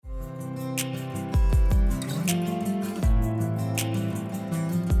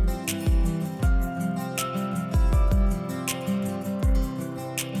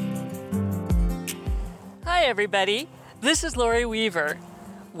everybody. This is Lori Weaver.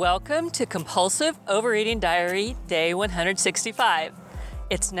 Welcome to Compulsive Overeating Diary Day 165.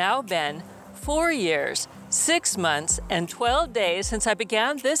 It's now been 4 years, 6 months, and 12 days since I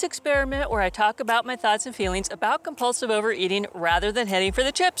began this experiment where I talk about my thoughts and feelings about compulsive overeating rather than heading for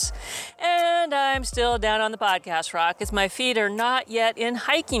the chips. And I'm still down on the podcast rock as my feet are not yet in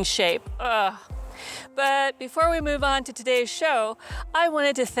hiking shape. Ugh. But before we move on to today's show, I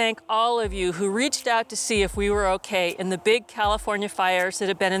wanted to thank all of you who reached out to see if we were okay in the big California fires that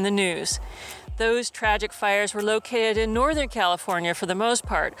have been in the news. Those tragic fires were located in Northern California for the most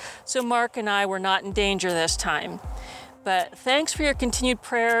part, so Mark and I were not in danger this time. But thanks for your continued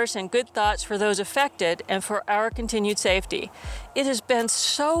prayers and good thoughts for those affected and for our continued safety. It has been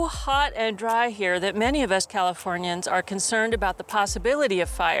so hot and dry here that many of us Californians are concerned about the possibility of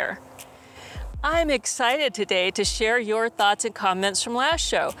fire. I'm excited today to share your thoughts and comments from last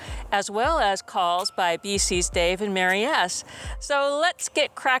show, as well as calls by BC's Dave and Mary S. So let's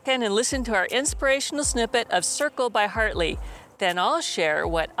get cracking and listen to our inspirational snippet of Circle by Hartley. Then I'll share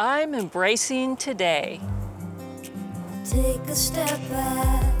what I'm embracing today. Take a step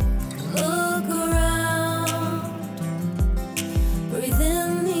back, look around. Breathe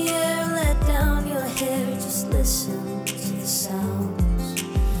in the air, let down your hair, just listen to the sounds.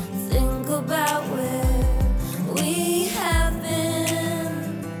 Think about where we have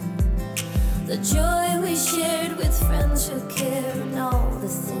been, the joy we shared with friends who care, and all the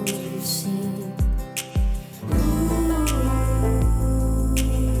things we've seen.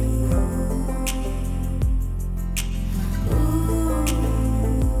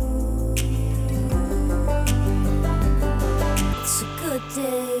 It's a good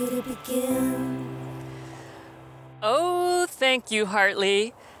day to begin. Oh, thank you,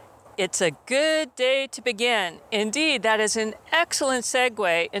 Hartley. It's a good day to begin. Indeed, that is an excellent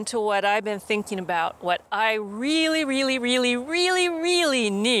segue into what I've been thinking about, what I really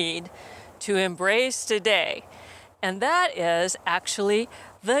need to embrace today. And that is actually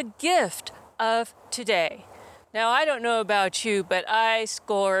the gift of today. Now, I don't know about you, but I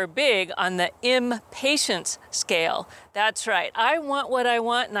score big on the impatience scale. That's right. I want what I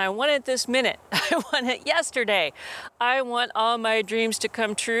want, and I want it this minute. I want it yesterday. I want all my dreams to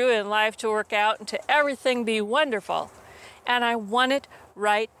come true and life to work out and to everything be wonderful. And I want it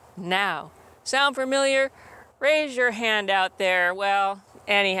right now. Sound familiar? Raise your hand out there. Well,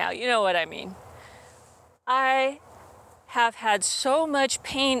 anyhow, you know what I mean. I have had so much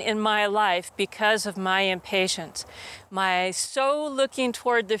pain in my life because of my impatience, my so looking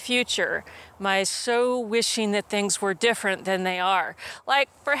toward the future, my so wishing that things were different than they are. Like,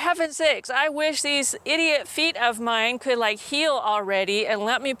 for heaven's sakes, I wish these idiot feet of mine could heal already and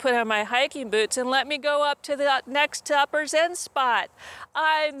let me put on my hiking boots and let me go up to the next Upper Zen spot.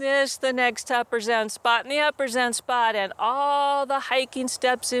 I miss the next Upper Zen spot and the Upper Zen spot and all the hiking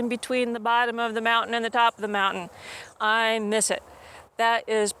steps in between the bottom of the mountain and the top of the mountain. I miss it. That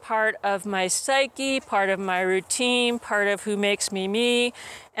is part of my psyche, part of my routine, part of who makes me me.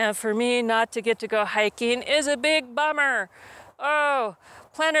 And for me, not to get to go hiking is a big bummer. Oh,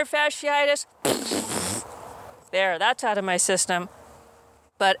 plantar fasciitis. There, that's out of my system.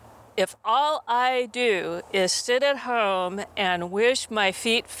 But if all I do is sit at home and wish my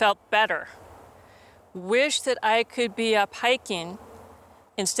feet felt better, wish that I could be up hiking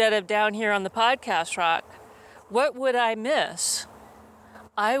instead of down here on the podcast rock, what would I miss?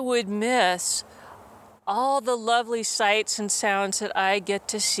 I would miss all the lovely sights and sounds that I get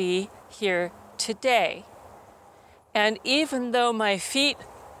to see here today. And even though my feet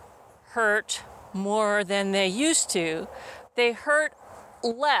hurt more than they used to, they hurt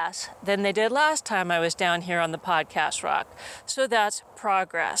less than they did last time I was down here on the podcast rock. So that's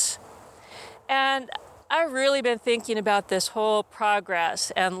progress. And I've really been thinking about this whole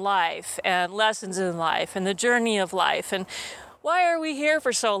progress and life and lessons in life and the journey of life and why are we here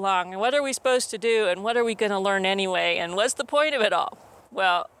for so long and what are we supposed to do and what are we going to learn anyway and what's the point of it all?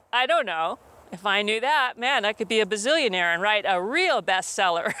 Well, I don't know. If I knew that, man, I could be a bazillionaire and write a real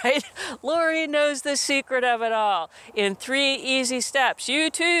bestseller, right? Lori knows the secret of it all. In 3 easy steps,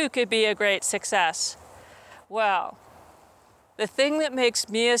 you too could be a great success. Well, the thing that makes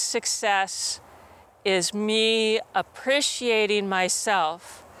me a success is me appreciating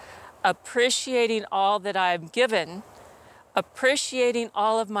myself, appreciating all that I've given, appreciating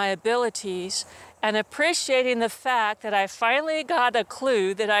all of my abilities, and appreciating the fact that I finally got a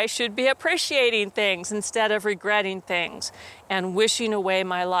clue that I should be appreciating things instead of regretting things and wishing away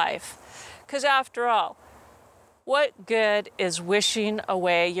my life. Because after all, what good is wishing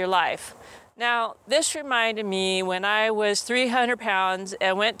away your life? Now, this reminded me when I was 300 pounds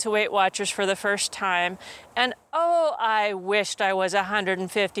and went to Weight Watchers for the first time, and oh, I wished I was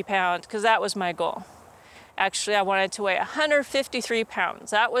 150 pounds because that was my goal. Actually, I wanted to weigh 153 pounds.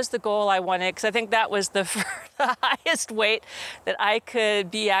 That was the goal I wanted because I think that was the highest weight that I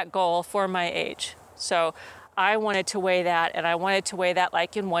could be at goal for my age. So I wanted to weigh that, and I wanted to weigh that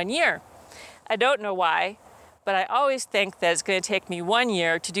like in 1 year. I don't know why, but I always think that it's going to take me 1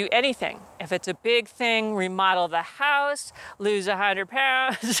 year to do anything. If it's a big thing, remodel the house, lose 100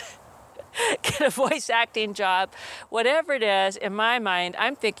 pounds, get a voice acting job, whatever it is, in my mind,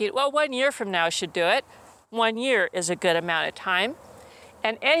 I'm thinking, well, 1 year from now should do it. 1 year is a good amount of time.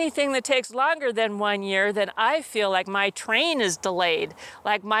 And anything that takes longer than 1 year, then I feel like my train is delayed,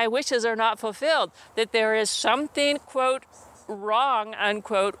 like my wishes are not fulfilled, that there is something, quote, wrong,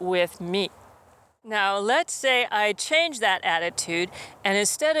 unquote, with me. Now, let's say I change that attitude, and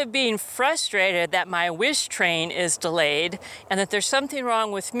instead of being frustrated that my wish train is delayed and that there's something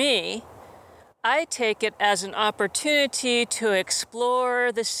wrong with me, I take it as an opportunity to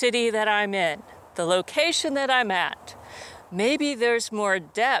explore the city that I'm in, the location that I'm at. Maybe there's more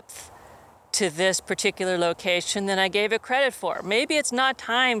depth to this particular location than I gave it credit for. Maybe it's not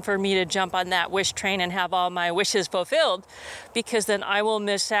time for me to jump on that wish train and have all my wishes fulfilled, because then I will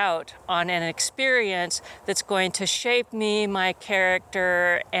miss out on an experience that's going to shape me, my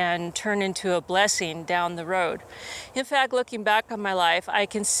character, and turn into a blessing down the road. In fact, looking back on my life, I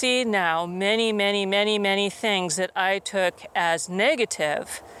can see now many things that I took as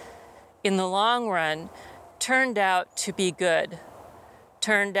negative in the long run turned out to be good.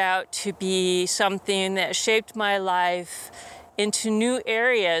 Turned out to be something that shaped my life into new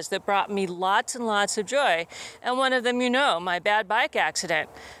areas that brought me lots and lots of joy. And one of them, my bad bike accident.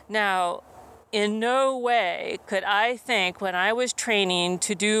 Now, in no way could I think when I was training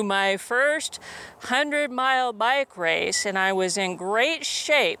to do my first 100-mile bike race, and I was in great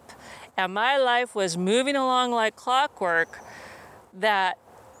shape, and my life was moving along like clockwork, that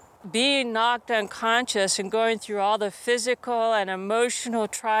being knocked unconscious and going through all the physical and emotional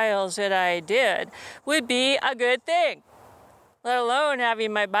trials that I did would be a good thing, let alone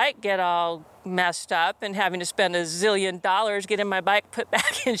having my bike get all messed up and having to spend $1 zillion getting my bike put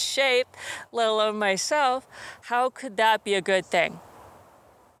back in shape, let alone myself. How could that be a good thing?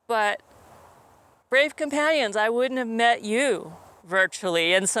 But brave companions, I wouldn't have met you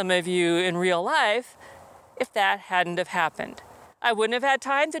virtually and some of you in real life if that hadn't have happened. I wouldn't have had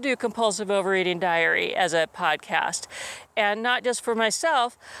time to do Compulsive Overeating Diary as a podcast. And not just for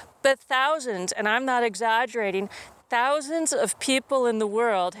myself, but thousands, and I'm not exaggerating, thousands of people in the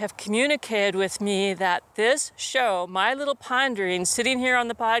world have communicated with me that this show, my little pondering, sitting here on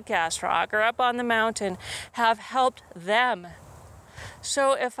the podcast rock or up on the mountain, have helped them.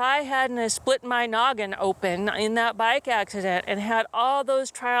 So if I hadn't split my noggin open in that bike accident and had all those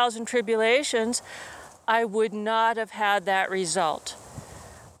trials and tribulations, I would not have had that result.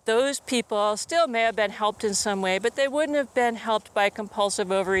 Those people still may have been helped in some way, but they wouldn't have been helped by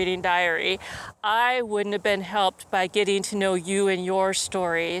Compulsive Overeating Diary. I wouldn't have been helped by getting to know you and your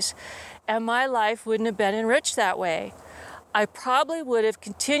stories, and my life wouldn't have been enriched that way. I probably would have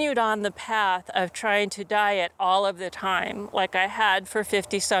continued on the path of trying to diet all of the time, like I had for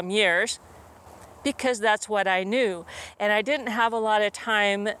 50-some years, because that's what I knew. And I didn't have a lot of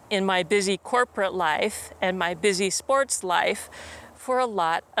time in my busy corporate life and my busy sports life for a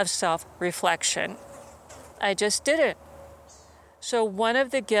lot of self-reflection. I just didn't. So one of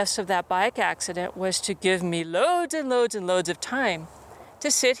the gifts of that bike accident was to give me loads and loads and loads of time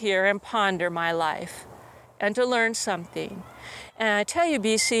to sit here and ponder my life and to learn something. And I tell you,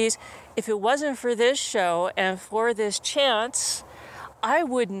 BCs, if it wasn't for this show and for this chance, I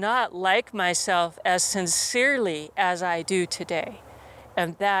would not like myself as sincerely as I do today.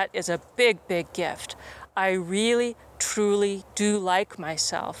 And that is a big, big gift. I really, truly do like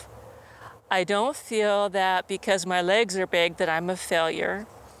myself. I don't feel that because my legs are big that I'm a failure.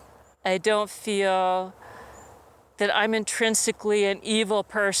 I don't feel that I'm intrinsically an evil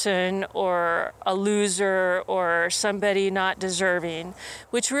person or a loser or somebody not deserving,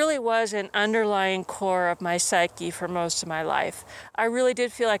 which really was an underlying core of my psyche for most of my life. I really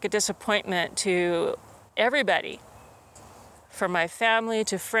did feel like a disappointment to everybody, from my family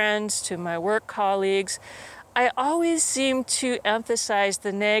to friends to my work colleagues. I always seemed to emphasize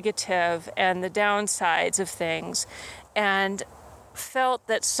the negative and the downsides of things, and felt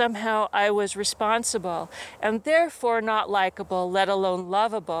that somehow I was responsible and therefore not likable, let alone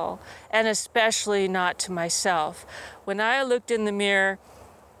lovable, and especially not to myself. When I looked in the mirror,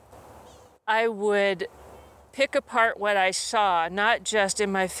 I would pick apart what I saw, not just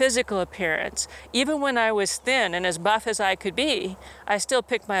in my physical appearance. Even when I was thin and as buff as I could be, I still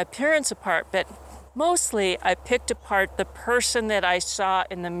picked my appearance apart, but mostly I picked apart the person that I saw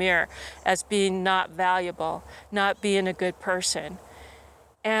in the mirror as being not valuable, not being a good person.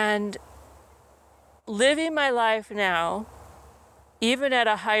 And living my life now, even at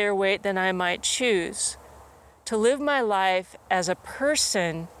a higher weight than I might choose, to live my life as a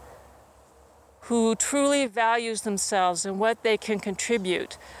person who truly values themselves and what they can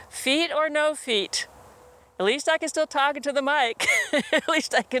contribute, feet or no feet. At least I can still talk into the mic. At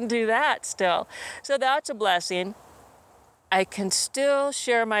least I can do that still. So that's a blessing. I can still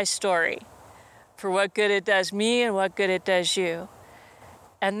share my story for what good it does me and what good it does you.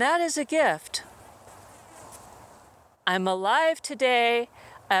 And that is a gift. I'm alive today.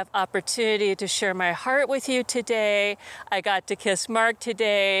 I have opportunity to share my heart with you today. I got to kiss Mark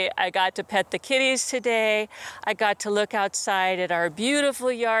today. I got to pet the kitties today. I got to look outside at our beautiful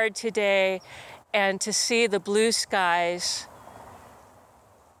yard today and to see the blue skies.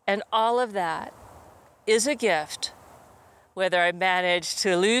 And all of that is a gift, whether I manage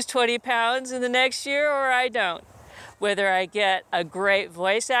to lose 20 pounds in the next year or I don't, whether I get a great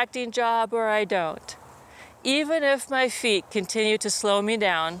voice acting job or I don't. Even if my feet continue to slow me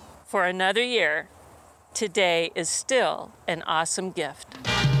down for another year, today is still an awesome gift.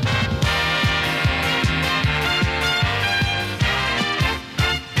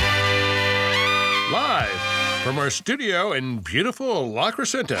 Live from our studio in beautiful La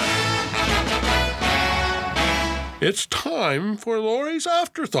Crescenta, it's time for Lori's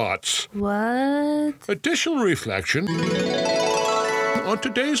Afterthoughts. What? Additional reflection on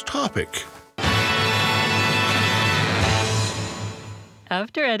today's topic.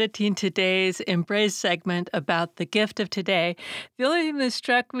 After editing today's Embrace segment about the gift of today, the only thing that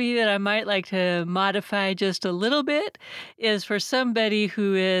struck me that I might like to modify just a little bit is for somebody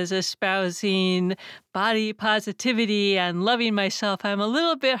who is espousing body positivity and loving myself, I'm a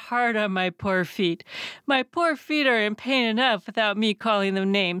little bit hard on my poor feet. My poor feet are in pain enough without me calling them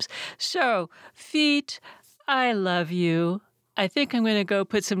names. So, feet, I love you. I think I'm going to go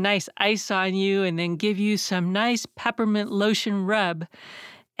put some nice ice on you and then give you some nice peppermint lotion rub.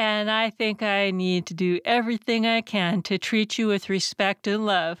 And I think I need to do everything I can to treat you with respect and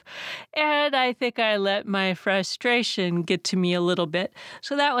love. And I think I let my frustration get to me a little bit.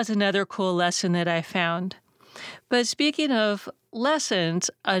 So that was another cool lesson that I found. But speaking of lessons,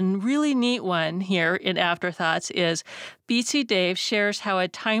 a really neat one here in Afterthoughts is BC Dave shares how a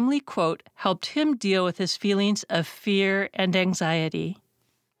timely quote helped him deal with his feelings of fear and anxiety.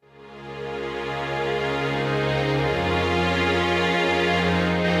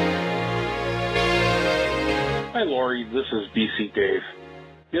 Hi, Lori. This is BC Dave.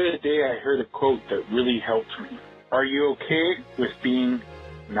 The other day I heard a quote that really helped me. Are you okay with being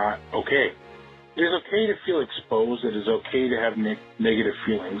not okay? It is okay to feel exposed. It is okay to have negative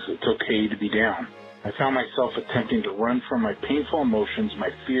feelings. It's okay to be down. I found myself attempting to run from my painful emotions, my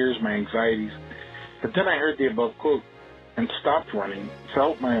fears, my anxieties. But then I heard the above quote and stopped running,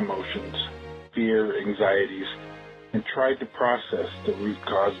 felt my emotions, fear, anxieties, and tried to process the root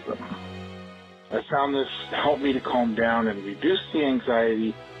cause of them. I found this helped me to calm down and reduce the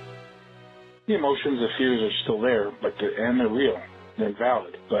anxiety. The emotions, the fears are still there, and they're real. They're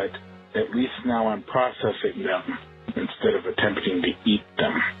valid, but at least now I'm processing them instead of attempting to eat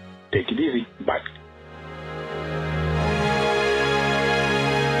them. Take it easy. Bye.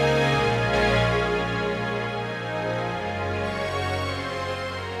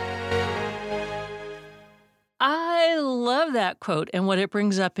 I love that quote and what it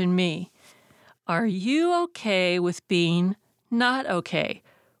brings up in me. Are you okay with being not okay?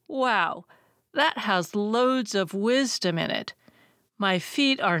 Wow, that has loads of wisdom in it. My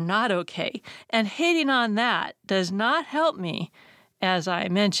feet are not okay, and hating on that does not help me, as I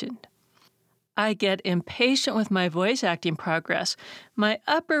mentioned. I get impatient with my voice acting progress, my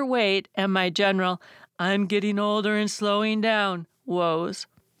upper weight, and my general, I'm getting older and slowing down, woes.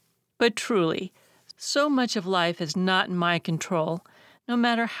 But truly, so much of life is not in my control, no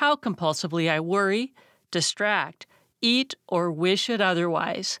matter how compulsively I worry, distract, eat, or wish it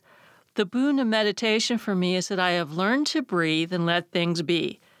otherwise. The boon of meditation for me is that I have learned to breathe and let things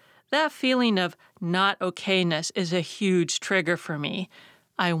be. That feeling of not okayness is a huge trigger for me.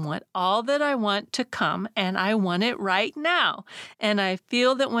 I want all that I want to come, and I want it right now. And I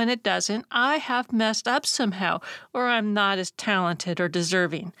feel that when it doesn't, I have messed up somehow, or I'm not as talented or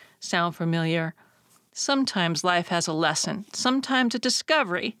deserving. Sound familiar? Sometimes life has a lesson, sometimes a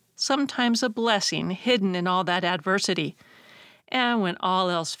discovery, sometimes a blessing hidden in all that adversity. And when all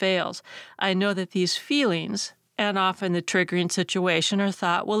else fails, I know that these feelings, and often the triggering situation or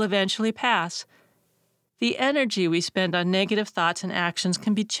thought, will eventually pass. The energy we spend on negative thoughts and actions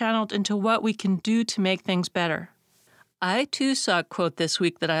can be channeled into what we can do to make things better. I too saw a quote this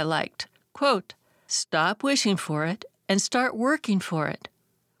week that I liked. Quote, "Stop wishing for it and start working for it."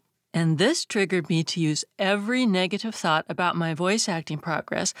 And this triggered me to use every negative thought about my voice acting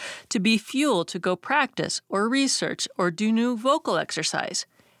progress to be fuel to go practice or research or do new vocal exercise.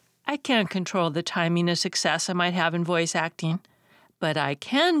 I can't control the timing of success I might have in voice acting, but I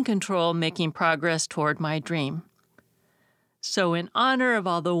can control making progress toward my dream. So in honor of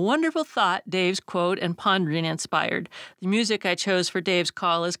all the wonderful thought Dave's quote and pondering inspired, the music I chose for Dave's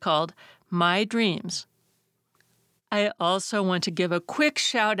call is called My Dreams. I also want to give a quick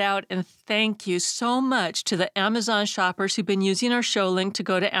shout out and thank you so much to the Amazon shoppers who've been using our show link to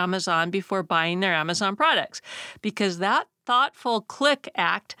go to Amazon before buying their Amazon products, because that thoughtful click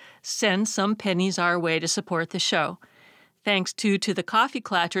act sends some pennies our way to support the show. Thanks to the Coffee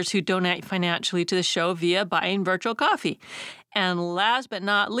Clatchers who donate financially to the show via buying virtual coffee. And last but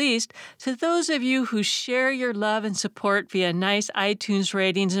not least, to those of you who share your love and support via nice iTunes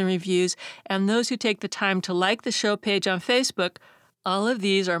ratings and reviews, and those who take the time to like the show page on Facebook, all of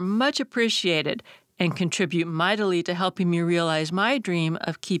these are much appreciated and contribute mightily to helping me realize my dream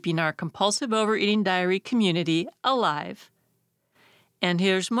of keeping our Compulsive Overeating Diary community alive. And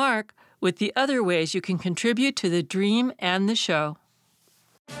here's Mark with the other ways you can contribute to the dream and the show.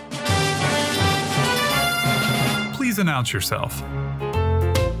 Please announce yourself.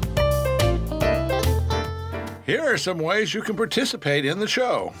 Here are some ways you can participate in the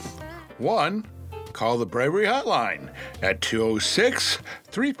show. 1. Call the Bravery Hotline at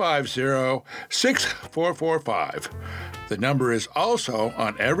 206-350-6445. The number is also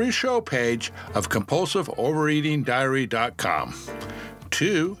on every show page of CompulsiveOvereatingDiary.com.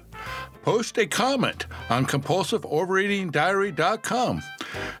 2. Post a comment on CompulsiveOvereatingDiary.com.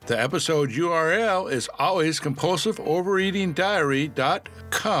 The episode URL is always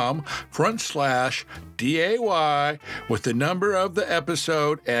CompulsiveOvereatingDiary.com/DAY with the number of the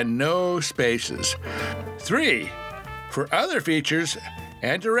episode and no spaces. 3. For other features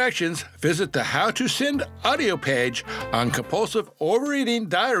and directions, visit the How to Send audio page on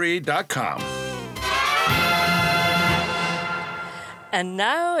CompulsiveOvereatingDiary.com. And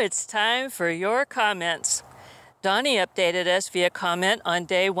now it's time for your comments. Donnie updated us via comment on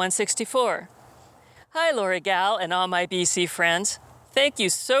day 164. Hi, Lori Gal and all my BC friends. Thank you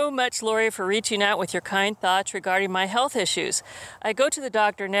so much, Lori, for reaching out with your kind thoughts regarding my health issues. I go to the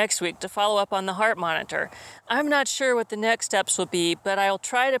doctor next week to follow up on the heart monitor. I'm not sure what the next steps will be, but I'll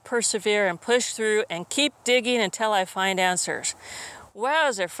try to persevere and push through and keep digging until I find answers.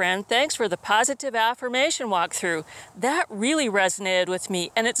 Wowzer, friend, thanks for the positive affirmation walkthrough. That really resonated with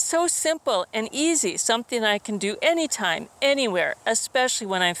me, and it's so simple and easy, something I can do anytime, anywhere, especially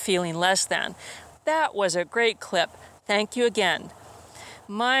when I'm feeling less than. That was a great clip. Thank you again.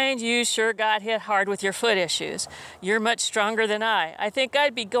 Mind, you sure got hit hard with your foot issues. You're much stronger than I. I think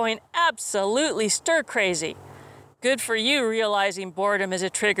I'd be going absolutely stir-crazy. Good for you realizing boredom is a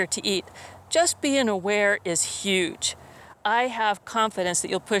trigger to eat. Just being aware is huge. I have confidence that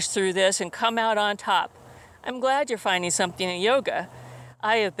you'll push through this and come out on top. I'm glad you're finding something in yoga.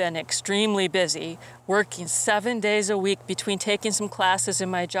 I have been extremely busy, working 7 days a week between taking some classes and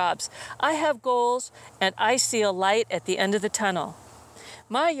my jobs. I have goals, and I see a light at the end of the tunnel.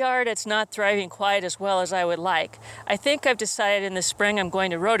 My yard, it's not thriving quite as well as I would like. I think I've decided in the spring I'm going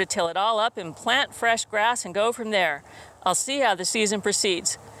to rototill it all up and plant fresh grass and go from there. I'll see how the season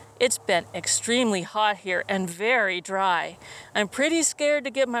proceeds. It's been extremely hot here and very dry. I'm pretty scared to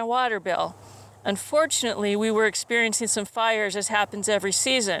get my water bill. Unfortunately, we were experiencing some fires, as happens every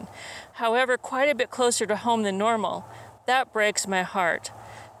season. However, quite a bit closer to home than normal. That breaks my heart.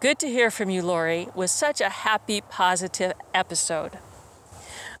 Good to hear from you, Lori, with such a happy, positive episode.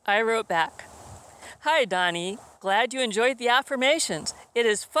 I wrote back, Hi, Donnie. Glad you enjoyed the affirmations. It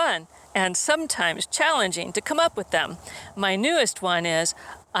is fun and sometimes challenging to come up with them. My newest one is,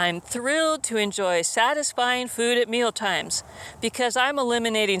 I'm thrilled to enjoy satisfying food at mealtimes because I'm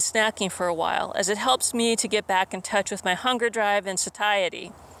eliminating snacking for a while as it helps me to get back in touch with my hunger drive and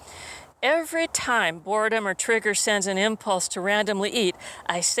satiety. Every time boredom or trigger sends an impulse to randomly eat,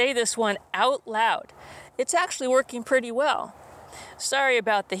 I say this one out loud. It's actually working pretty well. Sorry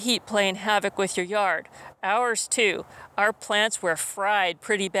about the heat playing havoc with your yard. Ours too. Our plants were fried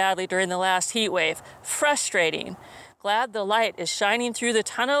pretty badly during the last heat wave. Frustrating. Glad the light is shining through the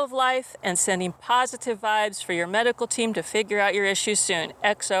tunnel of life and sending positive vibes for your medical team to figure out your issues soon.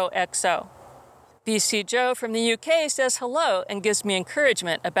 XOXO. BC Joe from the UK says hello and gives me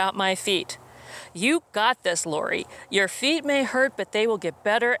encouragement about my feet. You got this, Lori. Your feet may hurt, but they will get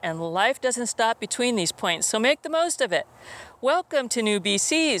better, and life doesn't stop between these points, so make the most of it. Welcome to new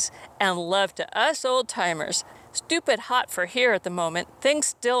BCs, and love to us old-timers. Stupid hot for here at the moment. Things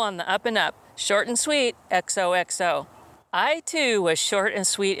still on the up and up. Short and sweet, XOXO. I, too, was short and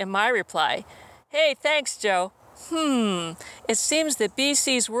sweet in my reply. Hey, thanks, Joe. It seems that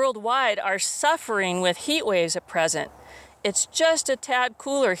BCs worldwide are suffering with heat waves at present. It's just a tad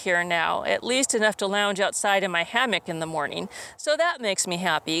cooler here now, at least enough to lounge outside in my hammock in the morning, so that makes me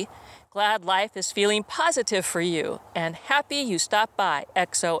happy. Glad life is feeling positive for you, and happy you stopped by,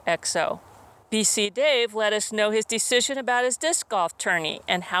 XOXO. BC Dave let us know his decision about his disc golf tourney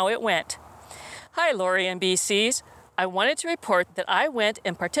and how it went. Hi, Lori and BCs. I wanted to report that I went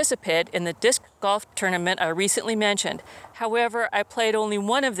and participated in the disc golf tournament I recently mentioned. However, I played only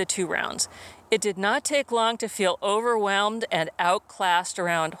one of the 2 rounds. It did not take long to feel overwhelmed and outclassed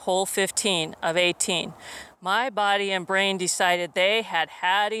around hole 15 of 18. My body and brain decided they had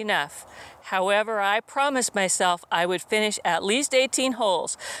had enough. However, I promised myself I would finish at least 18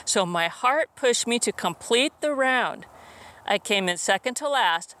 holes, so my heart pushed me to complete the round. I came in second to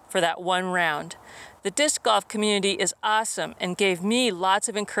last for that one round. The disc golf community is awesome and gave me lots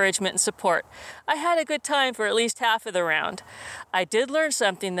of encouragement and support. I had a good time for at least half of the round. I did learn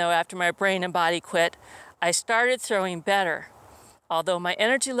something, though, after my brain and body quit. I started throwing better. Although my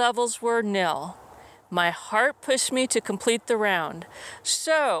energy levels were nil, my heart pushed me to complete the round.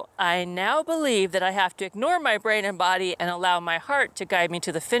 So I now believe that I have to ignore my brain and body and allow my heart to guide me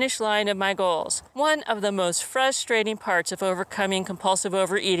to the finish line of my goals. One of the most frustrating parts of overcoming compulsive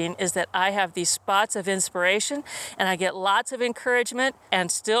overeating is that I have these spots of inspiration and I get lots of encouragement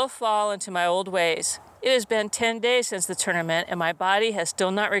and still fall into my old ways. It has been 10 days since the tournament and my body has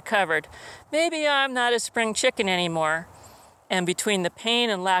still not recovered. Maybe I'm not a spring chicken anymore. And between the pain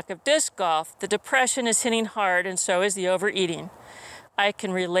and lack of disc golf, the depression is hitting hard and so is the overeating. I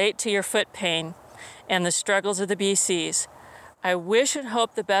can relate to your foot pain and the struggles of the BCs. I wish and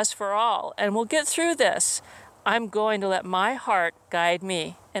hope the best for all, and we'll get through this. I'm going to let my heart guide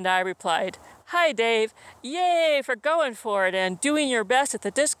me. And I replied, Hi, Dave. Yay for going for it and doing your best at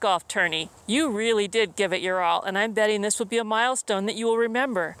the disc golf tourney. You really did give it your all, and I'm betting this will be a milestone that you will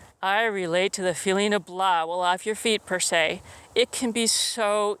remember. I relate to the feeling of blah while off your feet, per se. It can be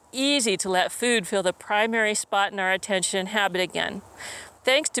so easy to let food fill the primary spot in our attention and habit again.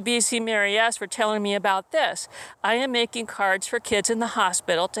 Thanks to BC Mary S. for telling me about this. I am making cards for kids in the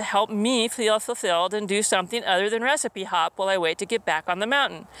hospital to help me feel fulfilled and do something other than recipe hop while I wait to get back on the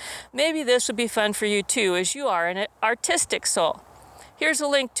mountain. Maybe this would be fun for you too, as you are an artistic soul. Here's a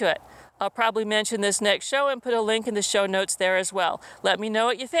link to it. I'll probably mention this next show and put a link in the show notes there as well. Let me know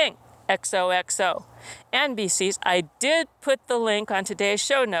what you think. XOXO. And BCs, I did put the link on today's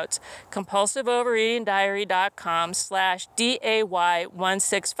show notes,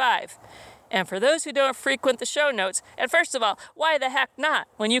 compulsiveovereatingdiary.com/DAY165. And for those who don't frequent the show notes, and first of all, why the heck not,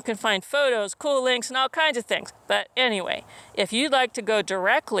 when you can find photos, cool links, and all kinds of things. But anyway, if you'd like to go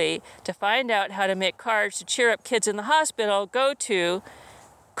directly to find out how to make cards to cheer up kids in the hospital, go to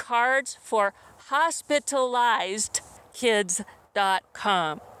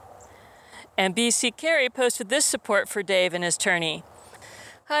cardsforhospitalizedkids.com. And BC Carey posted this support for Dave and his tourney.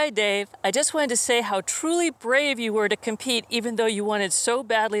 Hi, Dave. I just wanted to say how truly brave you were to compete even though you wanted so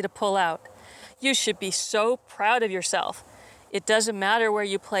badly to pull out. You should be so proud of yourself. It doesn't matter where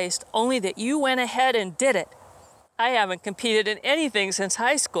you placed, only that you went ahead and did it. I haven't competed in anything since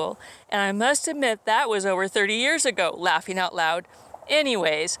high school, and I must admit that was over 30 years ago, laughing out loud.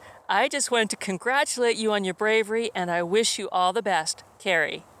 Anyways, I just wanted to congratulate you on your bravery, and I wish you all the best,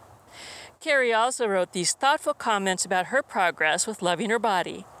 Carrie. Carrie also wrote these thoughtful comments about her progress with loving her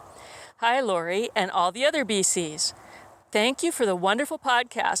body. Hi, Lori, and all the other BCs. Thank you for the wonderful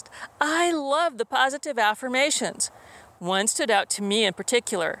podcast. I love the positive affirmations. One stood out to me in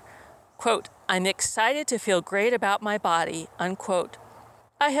particular. Quote, I'm excited to feel great about my body, unquote.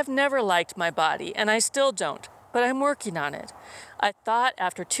 I have never liked my body, and I still don't, but I'm working on it. I thought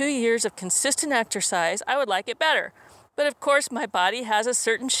after 2 years of consistent exercise, I would like it better. But of course, my body has a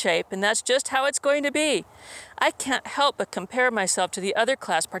certain shape, and that's just how it's going to be. I can't help but compare myself to the other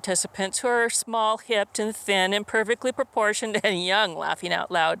class participants who are small-hipped and thin and perfectly proportioned and young, laughing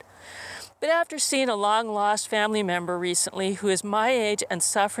out loud. But after seeing a long-lost family member recently who is my age and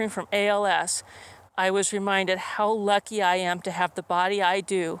suffering from ALS, I was reminded how lucky I am to have the body I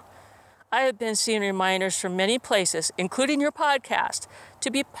do. I have been seeing reminders from many places, including your podcast,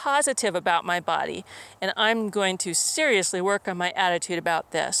 to be positive about my body, and I'm going to seriously work on my attitude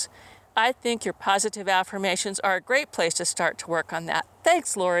about this. I think your positive affirmations are a great place to start to work on that.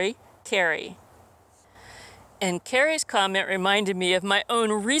 Thanks, Lori. Carrie. And Carrie's comment reminded me of my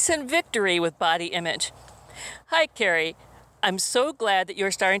own recent victory with body image. Hi, Carrie. I'm so glad that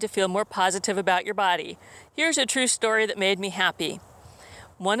you're starting to feel more positive about your body. Here's a true story that made me happy.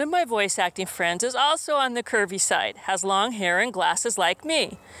 One of my voice acting friends is also on the curvy side, has long hair and glasses like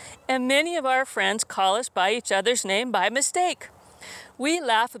me. And many of our friends call us by each other's name by mistake. We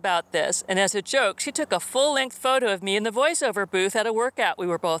laugh about this, and as a joke, she took a full-length photo of me in the voiceover booth at a workout we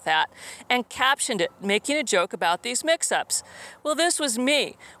were both at, and captioned it, making a joke about these mix-ups. Well, this was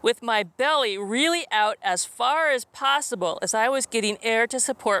me, with my belly really out as far as possible as I was getting air to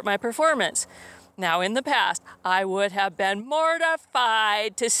support my performance. Now, in the past, I would have been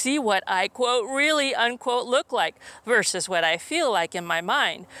mortified to see what I, quote, really, unquote, look like versus what I feel like in my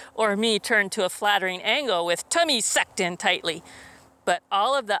mind, or me turned to a flattering angle with tummy sucked in tightly. But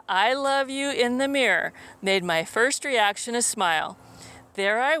all of the I love you in the mirror made my first reaction a smile.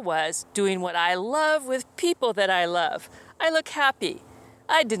 There I was, doing what I love with people that I love. I look happy.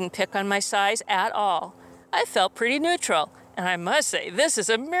 I didn't pick on my size at all. I felt pretty neutral. And I must say, this is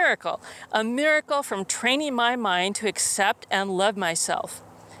a miracle from training my mind to accept and love myself.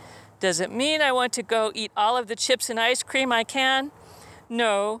 Does it mean I want to go eat all of the chips and ice cream I can?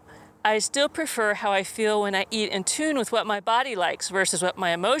 No, I still prefer how I feel when I eat in tune with what my body likes versus what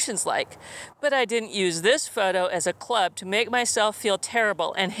my emotions like. But I didn't use this photo as a club to make myself feel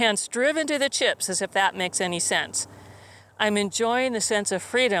terrible and hence driven to the chips, as if that makes any sense. I'm enjoying the sense of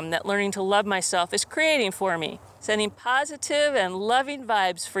freedom that learning to love myself is creating for me, sending positive and loving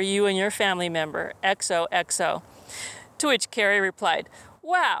vibes for you and your family member, XOXO. To which Carrie replied,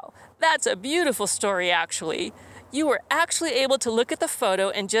 "Wow, that's a beautiful story, actually. You were actually able to look at the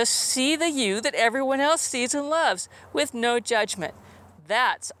photo and just see the you that everyone else sees and loves, with no judgment.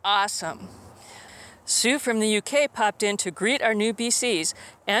 That's awesome." Sue from the UK popped in to greet our new BCs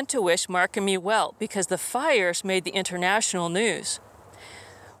and to wish Mark and me well because the fires made the international news.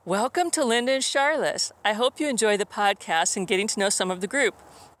 Welcome to Linda and Charlotte. I hope you enjoy the podcast and getting to know some of the group.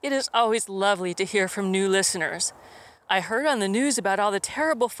 It is always lovely to hear from new listeners. I heard on the news about all the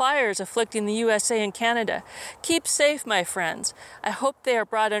terrible fires afflicting the USA and Canada. Keep safe, my friends. I hope they are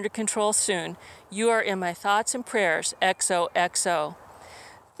brought under control soon. You are in my thoughts and prayers, XOXO.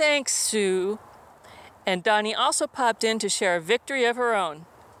 Thanks, Sue. And Donnie also popped in to share a victory of her own.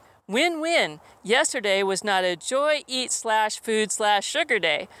 Win-win. Yesterday was not a joy eat/food/sugar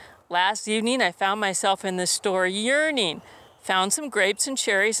day. Last evening, I found myself in the store yearning. Found some grapes and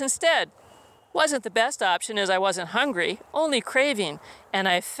cherries instead. Wasn't the best option as I wasn't hungry, only craving, and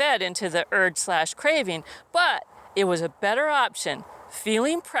I fed into the urge/craving, but it was a better option.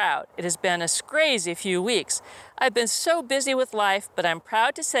 Feeling proud. It has been a crazy few weeks. I've been so busy with life, but I'm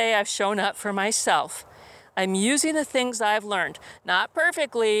proud to say I've shown up for myself. I'm using the things I've learned, not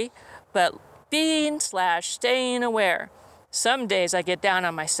perfectly, but being/staying aware. Some days I get down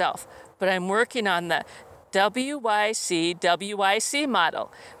on myself, but I'm working on the WYC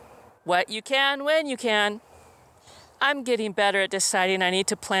model. What you can, when you can. I'm getting better at deciding I need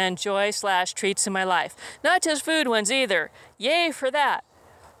to plan joy/treats in my life. Not just food ones either. Yay for that.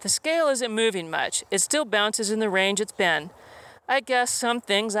 The scale isn't moving much. It still bounces in the range it's been. I guess some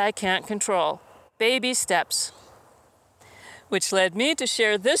things I can't control. Baby steps. Which led me to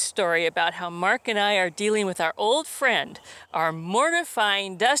share this story about how Mark and I are dealing with our old friend, our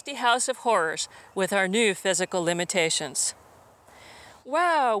mortifying dusty house of horrors, with our new physical limitations.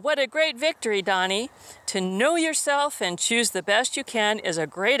 Wow, what a great victory, Donnie. To know yourself and choose the best you can is a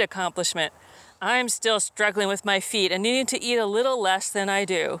great accomplishment. I'm still struggling with my feet and needing to eat a little less than I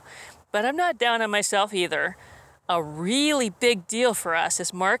do. But I'm not down on myself either. A really big deal for us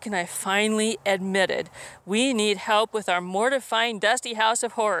is Mark and I finally admitted we need help with our mortifying dusty house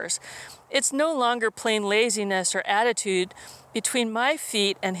of horrors. It's no longer plain laziness or attitude. Between my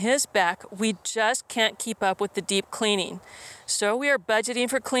feet and his back, we just can't keep up with the deep cleaning. So we are budgeting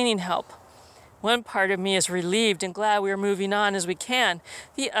for cleaning help. One part of me is relieved and glad we are moving on as we can.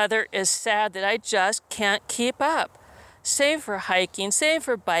 The other is sad that I just can't keep up. Same for hiking, same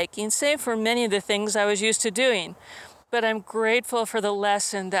for biking, same for many of the things I was used to doing. But I'm grateful for the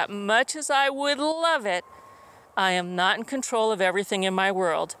lesson that much as I would love it, I am not in control of everything in my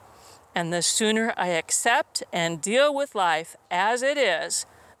world. And the sooner I accept and deal with life as it is,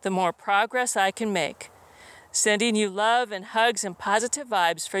 the more progress I can make. Sending you love and hugs and positive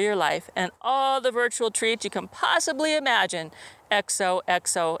vibes for your life and all the virtual treats you can possibly imagine.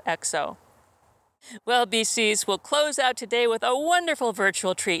 XOXOXO. Well, BCs, we'll close out today with a wonderful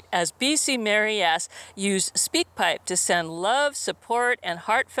virtual treat as BC Mary S. used SpeakPipe to send love, support, and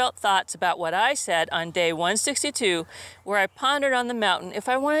heartfelt thoughts about what I said on day 162, where I pondered on the mountain if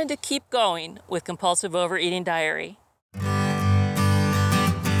I wanted to keep going with Compulsive Overeating Diary.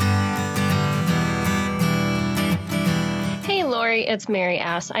 Hey Lori, it's Mary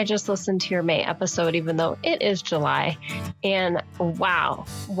S. I just listened to your May episode, even though it is July. And wow,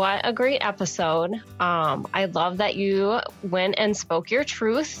 what a great episode. I love that you went and spoke your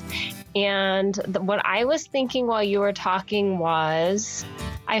truth. And what I was thinking while you were talking was,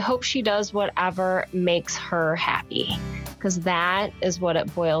 I hope she does whatever makes her happy, because that is what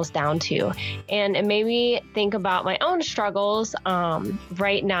it boils down to. And it made me think about my own struggles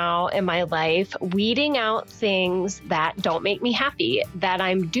right now in my life, weeding out things that don't make me happy, that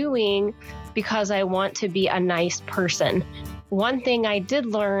I'm doing because I want to be a nice person. One thing I did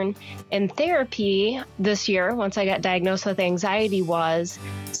learn in therapy this year, once I got diagnosed with anxiety, was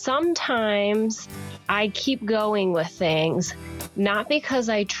sometimes I keep going with things, not because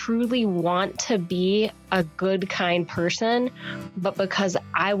I truly want to be a good, kind person, but because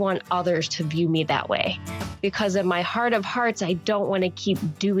I want others to view me that way. Because in my heart of hearts, I don't want to keep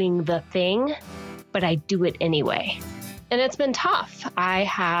doing the thing, but I do it anyway. And it's been tough. I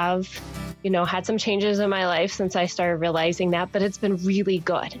have, had some changes in my life since I started realizing that, but it's been really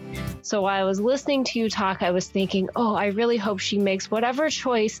good. So while I was listening to you talk, I was thinking, I really hope she makes whatever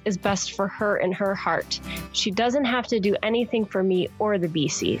choice is best for her and her heart. She doesn't have to do anything for me or the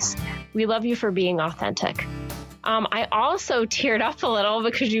BCs. We love you for being authentic. I also teared up a little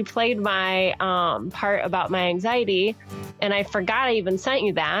because you played my part about my anxiety, and I forgot I even sent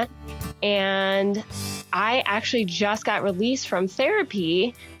you that. And I actually just got released from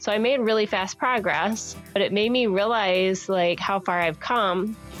therapy, so I made really fast progress, but it made me realize how far I've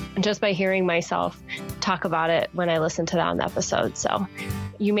come just by hearing myself talk about it when I listened to that on the episode. So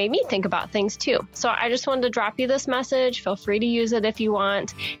you made me think about things too. So I just wanted to drop you this message. Feel free to use it if you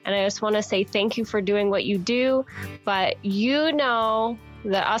want. And I just want to say thank you for doing what you do, but you know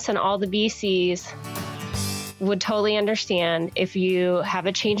that us and all the BCs would totally understand if you have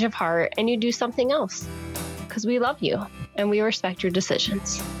a change of heart and you do something else, because we love you and we respect your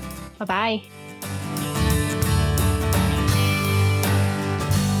decisions. Bye-bye.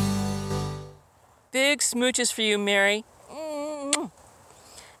 Big smooches for you, Mary.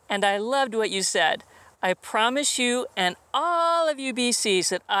 And I loved what you said. I promise you and all of you BCs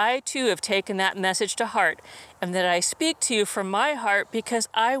that I too have taken that message to heart, and that I speak to you from my heart because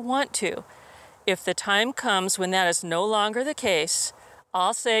I want to. If the time comes when that is no longer the case,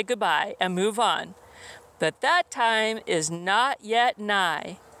 I'll say goodbye and move on. But that time is not yet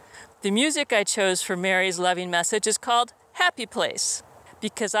nigh. The music I chose for Mary's loving message is called Happy Place,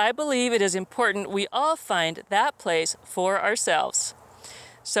 because I believe it is important we all find that place for ourselves.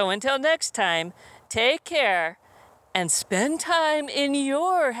 So until next time, take care and spend time in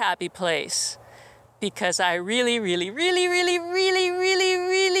your happy place, because I really, really, really, really, really, really,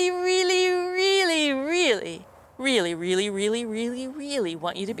 really, really, really, really, really, really, really, really, really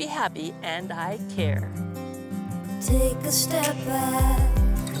want you to be happy, and I care. Take a step back,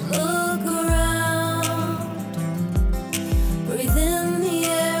 look around, breathe in